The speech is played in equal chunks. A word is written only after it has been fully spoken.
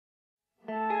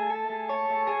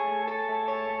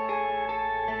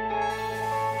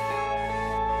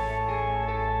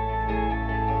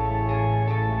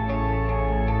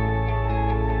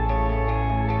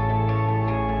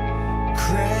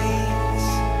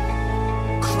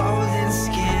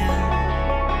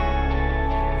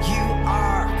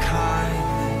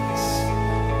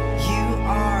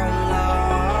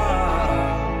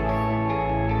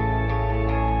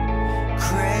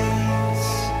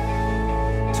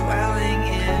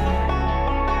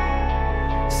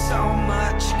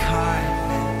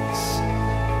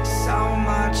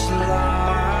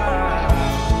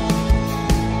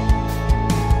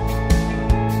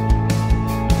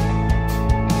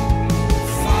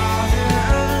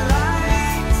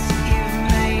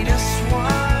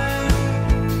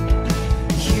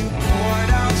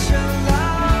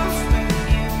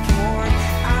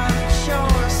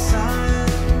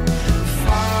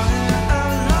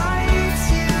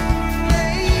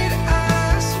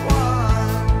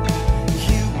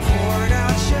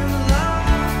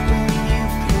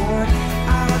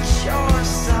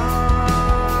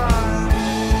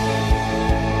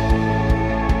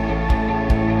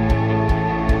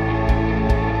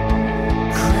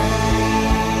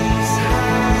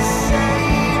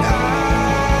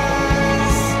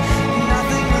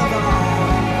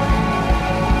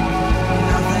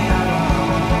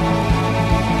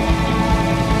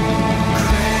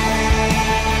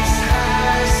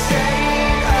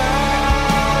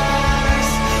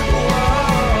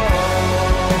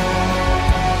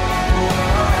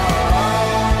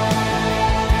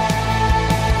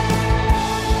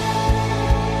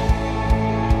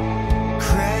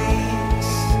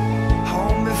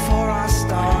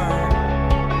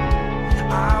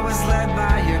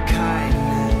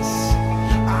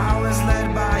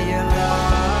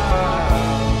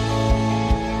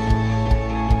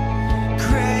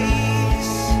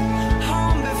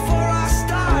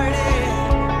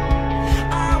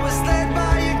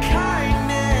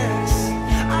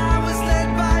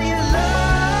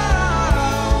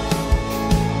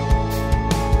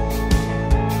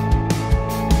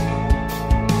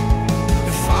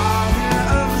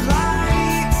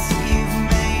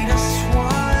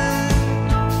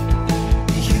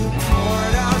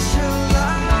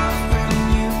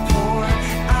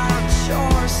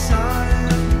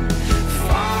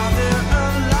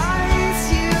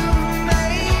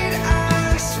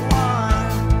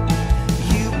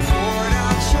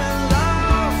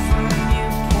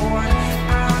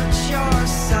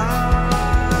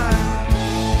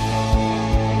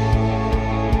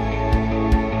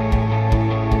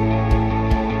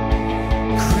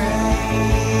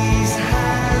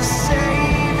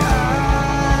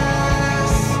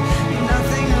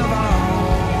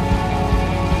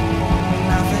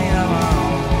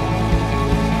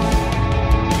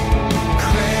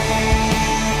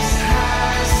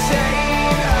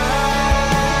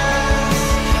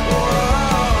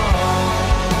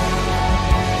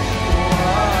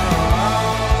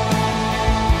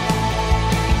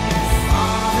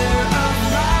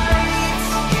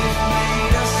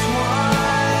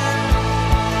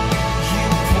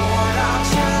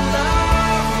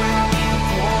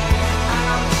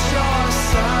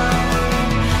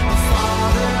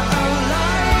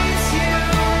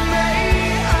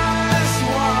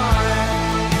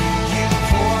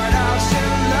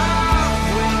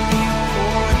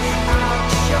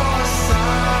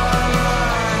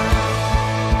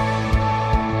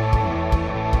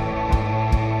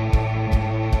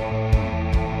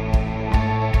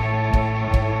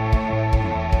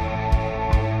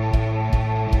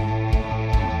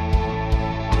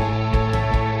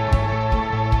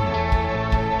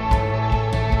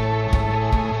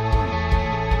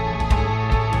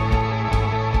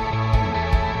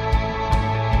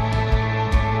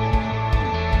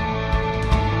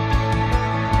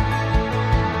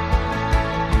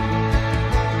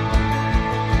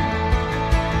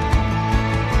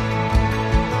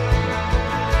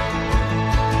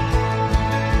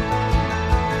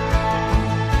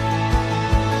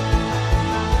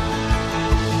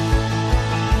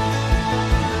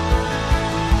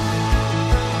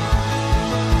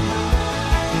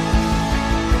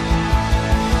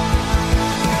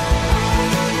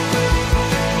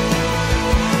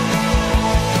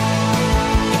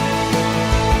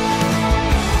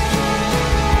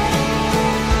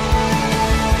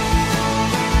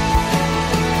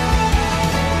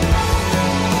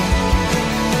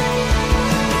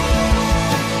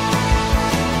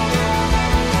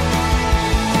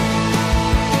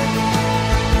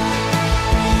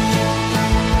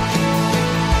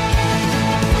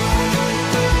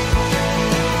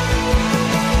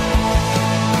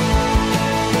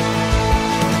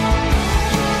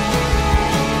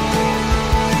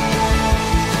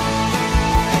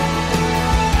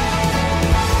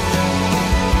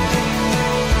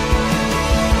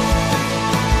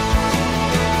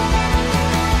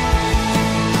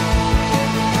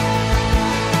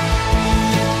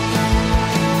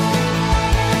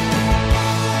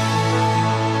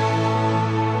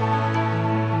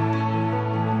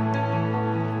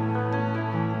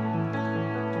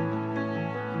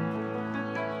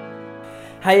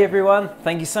Hey everyone,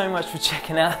 thank you so much for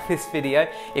checking out this video.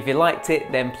 If you liked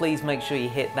it, then please make sure you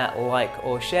hit that like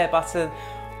or share button,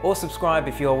 or subscribe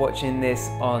if you're watching this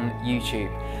on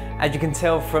YouTube. As you can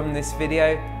tell from this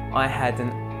video, I had an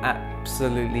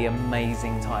absolutely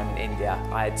amazing time in India.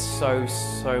 I had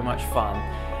so much fun.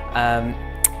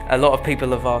 A lot of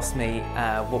people have asked me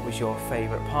what was your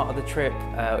favourite part of the trip.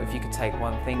 If you could take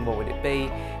one thing, what would it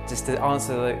be? Just to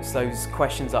answer those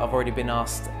questions that I've already been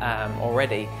asked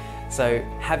already. So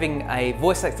having a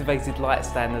voice-activated light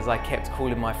stand, as I kept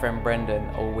calling my friend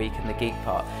Brendan all week in the geek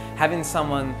part, having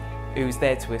someone who's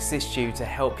there to assist you, to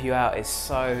help you out is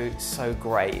so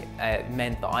great. It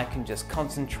meant that I can just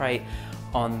concentrate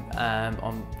on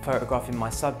photographing my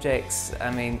subjects.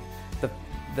 I mean,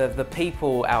 the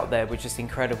people out there were just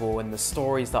incredible, and the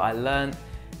stories that I learned.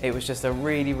 It was just a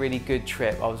really good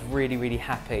trip. I was really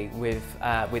happy with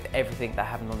everything that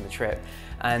happened on the trip.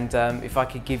 And if I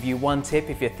could give you one tip,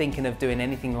 if you're thinking of doing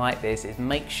anything like this, is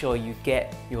make sure you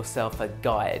get yourself a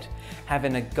guide.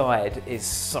 Having a guide is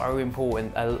so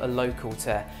important, a local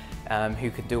to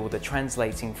who can do all the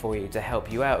translating for you, to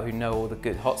help you out, who know all the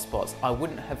good hotspots. I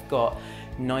wouldn't have got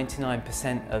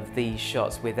 99% of these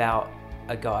shots without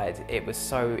a guide. It was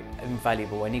so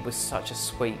invaluable, and he was such a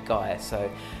sweet guy.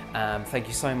 So thank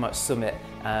you so much, Sumit,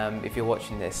 if you're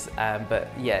watching this. But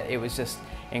yeah, it was just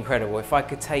incredible. If I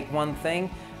could take one thing,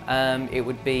 it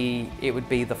would be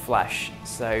the flash.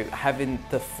 So having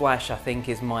the flash, I think,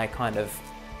 is my kind of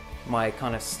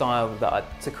style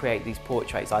to create these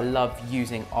portraits. I love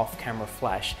using off-camera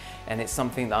flash, and it's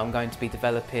something that I'm going to be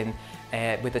developing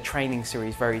with a training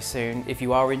series very soon. If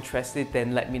you are interested,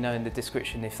 then let me know in the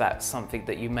description if that's something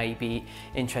that you may be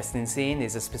interested in seeing,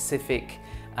 is a specific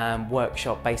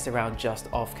workshop based around just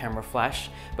off-camera flash.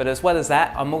 But as well as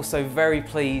that, I'm also very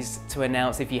pleased to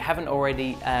announce, if you don't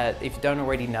already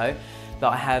know,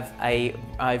 that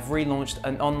I've relaunched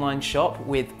an online shop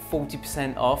with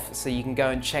 40% off, so you can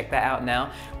go and check that out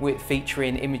now,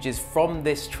 featuring images from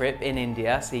this trip in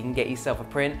India, so you can get yourself a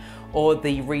print, or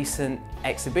the recent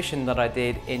exhibition that I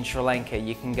did in Sri Lanka.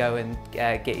 You can go and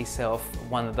get yourself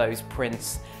one of those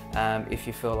prints if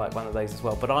you feel like one of those as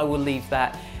well. But I will leave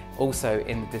that also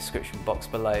in the description box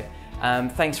below.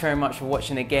 Thanks very much for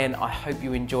watching again. I hope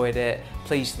you enjoyed it.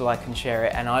 Please like and share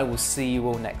it, and I will see you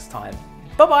all next time.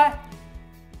 Bye bye.